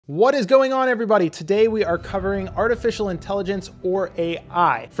What is going on, everybody? Today we are covering artificial intelligence, or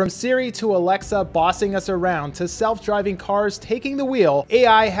AI. From Siri to Alexa bossing us around to self-driving cars taking the wheel,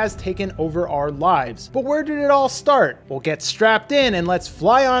 AI has taken over our lives. But where did it all start? We'll get strapped in and let's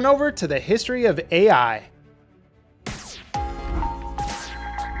fly on over to the history of AI.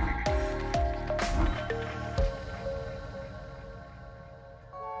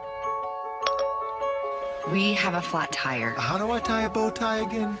 We have a flat tire. How do I tie a bow tie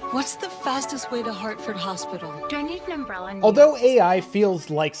again? What's the fastest way to Hartford Hospital? Do I need an umbrella? Although AI feels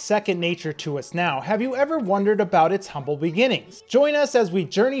like second nature to us now, have you ever wondered about its humble beginnings? Join us as we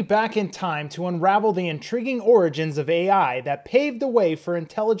journey back in time to unravel the intriguing origins of AI that paved the way for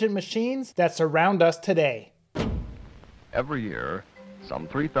intelligent machines that surround us today. Every year, some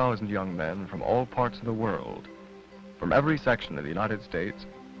 3,000 young men from all parts of the world, from every section of the United States,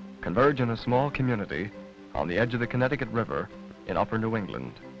 converge in a small community on the edge of the Connecticut River in upper New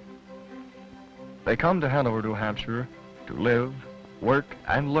England. They come to Hanover, New Hampshire to live, work,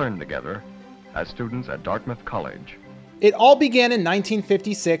 and learn together as students at Dartmouth College. It all began in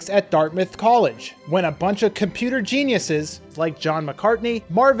 1956 at Dartmouth College, when a bunch of computer geniuses like John McCartney,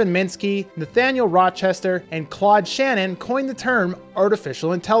 Marvin Minsky, Nathaniel Rochester, and Claude Shannon coined the term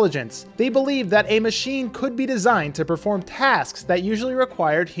artificial intelligence. They believed that a machine could be designed to perform tasks that usually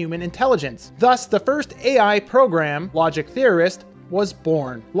required human intelligence. Thus, the first AI program, Logic Theorist, was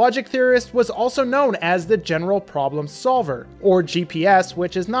born. Logic Theorist was also known as the General Problem Solver, or GPS,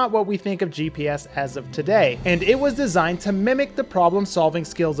 which is not what we think of GPS as of today. And it was designed to mimic the problem-solving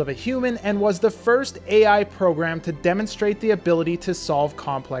skills of a human and was the first AI program to demonstrate the ability to solve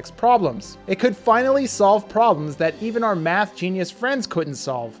complex problems. It could finally solve problems that even our math genius friends couldn't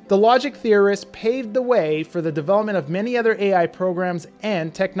solve. The Logic Theorist paved the way for the development of many other AI programs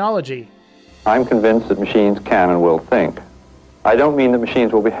and technology. I'm convinced that machines can and will think. I don't mean that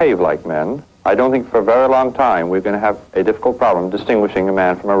machines will behave like men. I don't think for a very long time we're going to have a difficult problem distinguishing a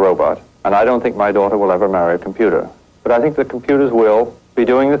man from a robot. And I don't think my daughter will ever marry a computer. But I think that computers will be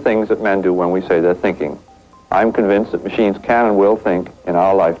doing the things that men do when we say they're thinking. I'm convinced that machines can and will think in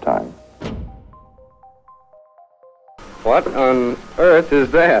our lifetime. What on earth is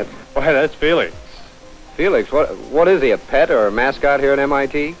that? Why, that's Felix. Felix, what is he, a pet or a mascot here at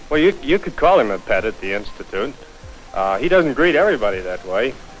MIT? Well, you could call him a pet at the Institute. He doesn't greet everybody that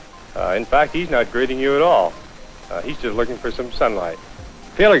way. In fact, he's not greeting you at all. He's just looking for some sunlight.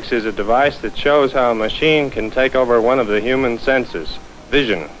 Felix is a device that shows how a machine can take over one of the human senses,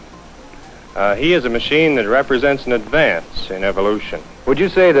 vision. He is a machine that represents an advance in evolution. Would you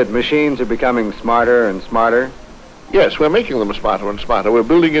say that machines are becoming smarter and smarter? Yes, we're making them smarter and smarter. We're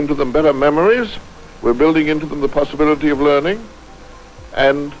building into them better memories. We're building into them the possibility of learning.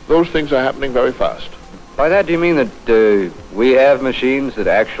 And those things are happening very fast. By that, do you mean that we have machines that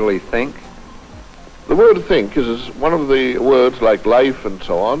actually think? The word think is one of the words like life and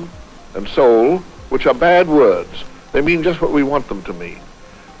so on, and soul, which are bad words. They mean just what we want them to mean.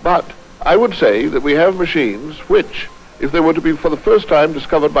 But I would say that we have machines which, if they were to be for the first time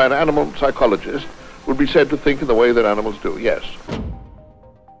discovered by an animal psychologist, would be said to think in the way that animals do, yes.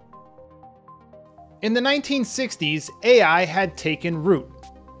 In the 1960s, AI had taken root.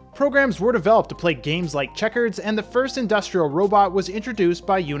 Programs were developed to play games like checkers, and the first industrial robot was introduced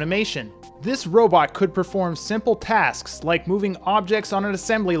by Unimation. This robot could perform simple tasks like moving objects on an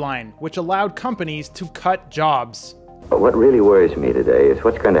assembly line, which allowed companies to cut jobs. But what really worries me today is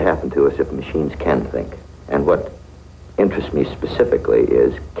what's going to happen to us if machines can think. And what interests me specifically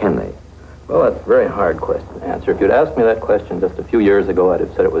is, can they? Well, that's a very hard question to answer. If you'd asked me that question just a few years ago, I'd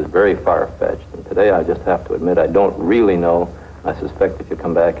have said it was very far-fetched. And today I just have to admit I don't really know. I suspect if you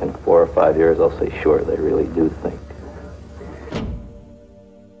come back in 4 or 5 years, I'll say, sure, they really do think.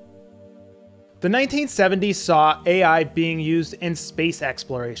 The 1970s saw AI being used in space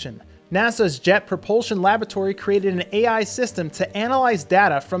exploration. NASA's Jet Propulsion Laboratory created an AI system to analyze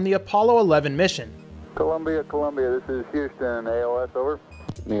data from the Apollo 11 mission. Columbia, this is Houston, AOS, over.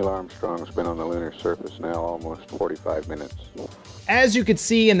 Neil Armstrong's been on the lunar surface now almost 45 minutes. As you could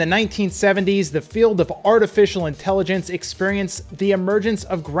see, in the 1970s, the field of artificial intelligence experienced the emergence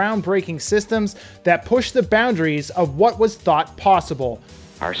of groundbreaking systems that pushed the boundaries of what was thought possible.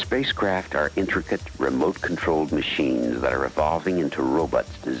 Our spacecraft are intricate, remote-controlled machines that are evolving into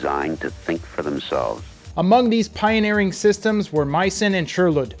robots designed to think for themselves. Among these pioneering systems were Meisen and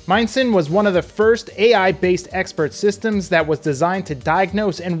Sherwood. Meisen was one of the first AI-based expert systems that was designed to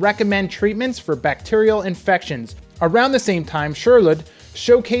diagnose and recommend treatments for bacterial infections. Around the same time, Sherwood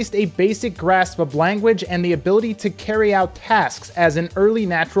showcased a basic grasp of language and the ability to carry out tasks as an early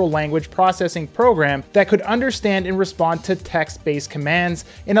natural language processing program that could understand and respond to text-based commands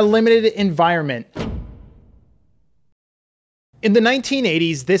in a limited environment. In the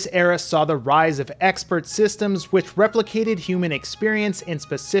 1980s, this era saw the rise of expert systems which replicated human experience in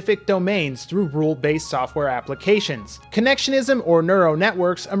specific domains through rule-based software applications. Connectionism or neural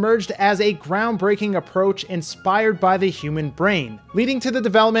networks emerged as a groundbreaking approach inspired by the human brain, leading to the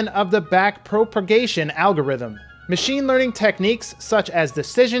development of the backpropagation algorithm. Machine learning techniques such as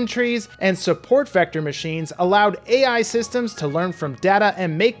decision trees and support vector machines allowed AI systems to learn from data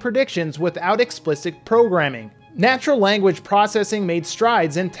and make predictions without explicit programming. Natural language processing made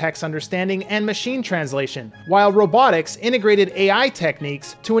strides in text understanding and machine translation, while robotics integrated AI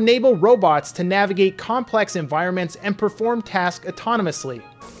techniques to enable robots to navigate complex environments and perform tasks autonomously.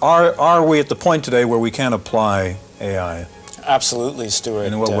 Are we at the point today where we can apply AI? Absolutely, Stuart.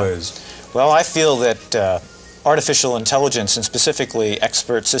 In what ways? Well, I feel that artificial intelligence, and specifically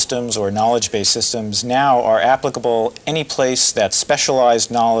expert systems or knowledge-based systems, now are applicable any place that specialized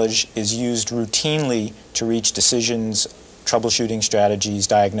knowledge is used routinely to reach decisions, troubleshooting strategies,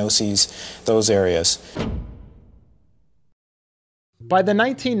 diagnoses, those areas. By the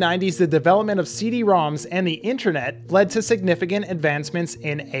 1990s, the development of CD-ROMs and the internet led to significant advancements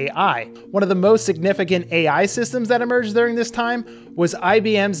in AI. One of the most significant AI systems that emerged during this time was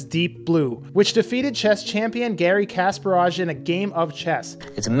IBM's Deep Blue, which defeated chess champion Garry Kasparov in a game of chess.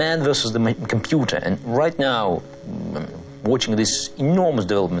 It's man versus the computer, and right now, watching this enormous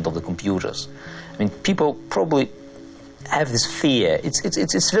development of the computers, I mean, people probably have this fear.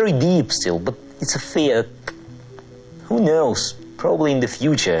 It's very deep still, but it's a fear. Who knows? Probably in the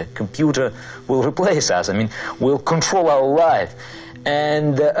future, computer will replace us. I mean, will control our life.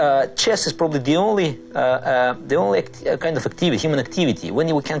 And chess is probably the only kind of activity, human activity,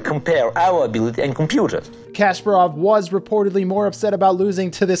 when we can compare our ability and computers. Kasparov was reportedly more upset about losing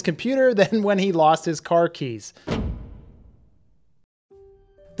to this computer than when he lost his car keys.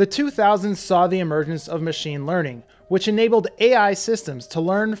 The 2000s saw the emergence of machine learning, which enabled AI systems to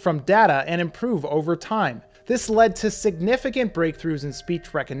learn from data and improve over time. This led to significant breakthroughs in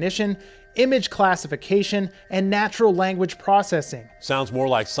speech recognition, image classification, and natural language processing. Sounds more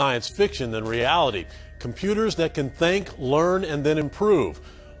like science fiction than reality. Computers that can think, learn, and then improve.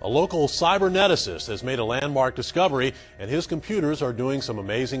 A local cyberneticist has made a landmark discovery, and his computers are doing some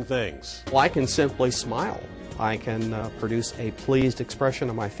amazing things. Well, I can simply smile. I can produce a pleased expression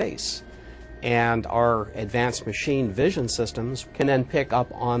on my face. And our advanced machine vision systems can then pick up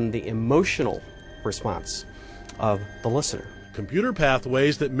on the emotional response of the listener. Computer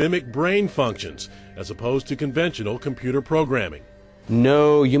pathways that mimic brain functions, as opposed to conventional computer programming.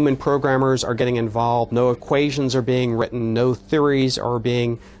 No human programmers are getting involved, no equations are being written, no theories are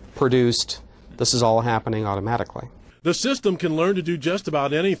being produced. This is all happening automatically. The system can learn to do just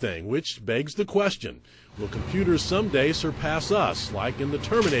about anything, which begs the question, will computers someday surpass us, like in the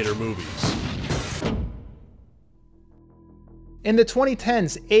Terminator movies? In the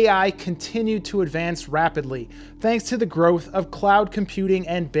 2010s, AI continued to advance rapidly, thanks to the growth of cloud computing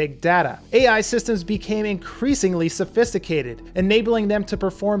and big data. AI systems became increasingly sophisticated, enabling them to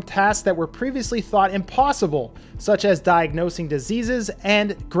perform tasks that were previously thought impossible, such as diagnosing diseases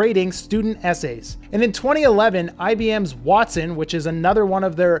and grading student essays. And in 2011, IBM's Watson, which is another one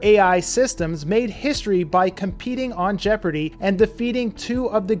of their AI systems, made history by competing on Jeopardy and defeating two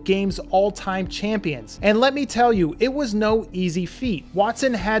of the game's all-time champions. And let me tell you, it was no easy feat.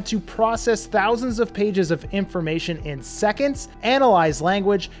 Watson had to process thousands of pages of information in seconds, analyze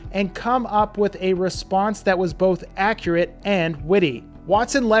language, and come up with a response that was both accurate and witty.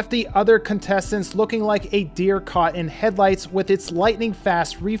 Watson left the other contestants looking like a deer caught in headlights with its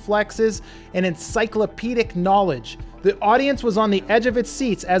lightning-fast reflexes and encyclopedic knowledge. The audience was on the edge of its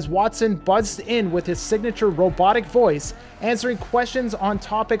seats as Watson buzzed in with his signature robotic voice, answering questions on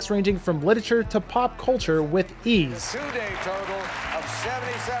topics ranging from literature to pop culture with ease. Two-day total of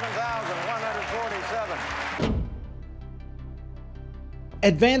 77,147.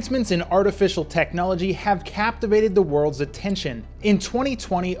 Advancements in artificial technology have captivated the world's attention. In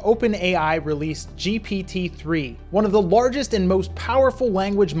 2020, OpenAI released GPT-3, one of the largest and most powerful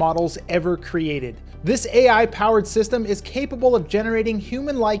language models ever created. This AI-powered system is capable of generating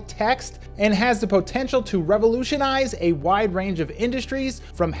human-like text and has the potential to revolutionize a wide range of industries,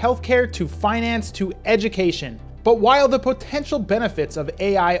 from healthcare to finance to education. But while the potential benefits of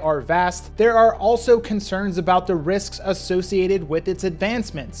AI are vast, there are also concerns about the risks associated with its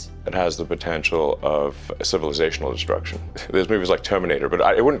advancements. It has the potential of civilizational destruction. There's movies like Terminator,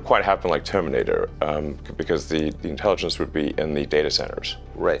 but it wouldn't quite happen like Terminator because the intelligence would be in the data centers.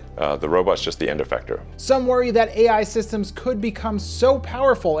 Right. The robot's just the end effector. Some worry that AI systems could become so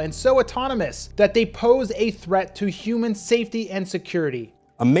powerful and so autonomous that they pose a threat to human safety and security.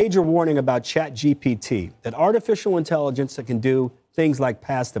 A major warning about ChatGPT, that artificial intelligence that can do things like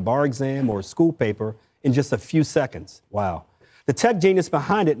pass the bar exam or a school paper in just a few seconds. Wow. The tech genius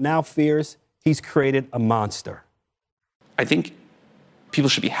behind it now fears he's created a monster. I think people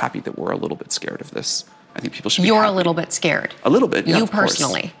should be happy that we're a little bit scared of this. I think people should be You're happy. a little bit scared. A little bit, yeah, You of course.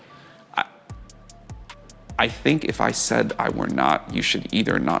 personally. I think if I said I were not, you should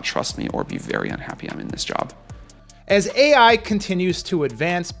either not trust me or be very unhappy I'm in this job. As AI continues to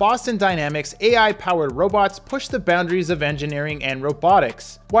advance, Boston Dynamics' AI-powered robots push the boundaries of engineering and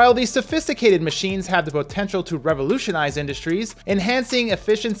robotics. While these sophisticated machines have the potential to revolutionize industries, enhancing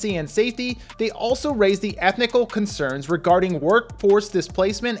efficiency and safety, they also raise the ethical concerns regarding workforce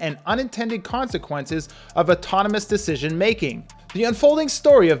displacement and unintended consequences of autonomous decision-making. The unfolding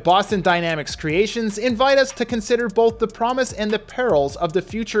story of Boston Dynamics creations invite us to consider both the promise and the perils of the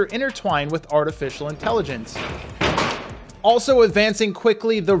future intertwined with artificial intelligence. Also advancing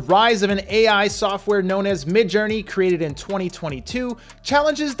quickly, the rise of an AI software known as Midjourney, created in 2022,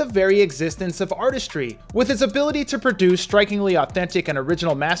 challenges the very existence of artistry. With its ability to produce strikingly authentic and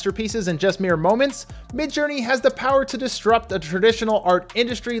original masterpieces in just mere moments, Midjourney has the power to disrupt the traditional art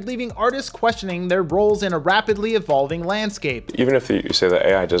industry, leaving artists questioning their roles in a rapidly evolving landscape. Even if you say that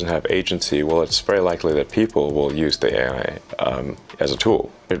AI doesn't have agency, well, it's very likely that people will use the AI as a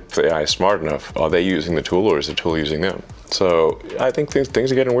tool. If the AI is smart enough, are they using the tool or is the tool using them? So I think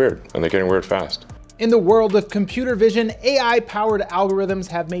things are getting weird, and they're getting weird fast. In the world of computer vision, AI-powered algorithms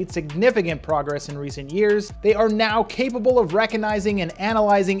have made significant progress in recent years. They are now capable of recognizing and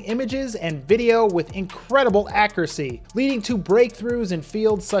analyzing images and video with incredible accuracy, leading to breakthroughs in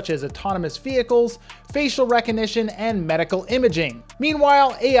fields such as autonomous vehicles, facial recognition, and medical imaging.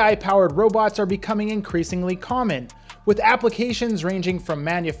 Meanwhile, AI-powered robots are becoming increasingly common, with applications ranging from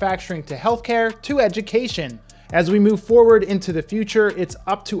manufacturing to healthcare to education. As we move forward into the future, it's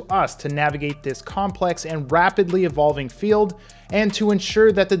up to us to navigate this complex and rapidly evolving field, and to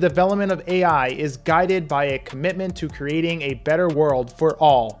ensure that the development of AI is guided by a commitment to creating a better world for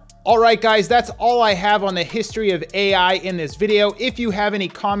all. Alright guys, that's all I have on the history of AI in this video. If you have any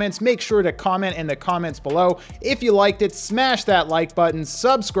comments, make sure to comment in the comments below. If you liked it, smash that like button,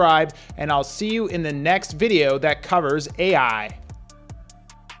 subscribe, and I'll see you in the next video that covers AI.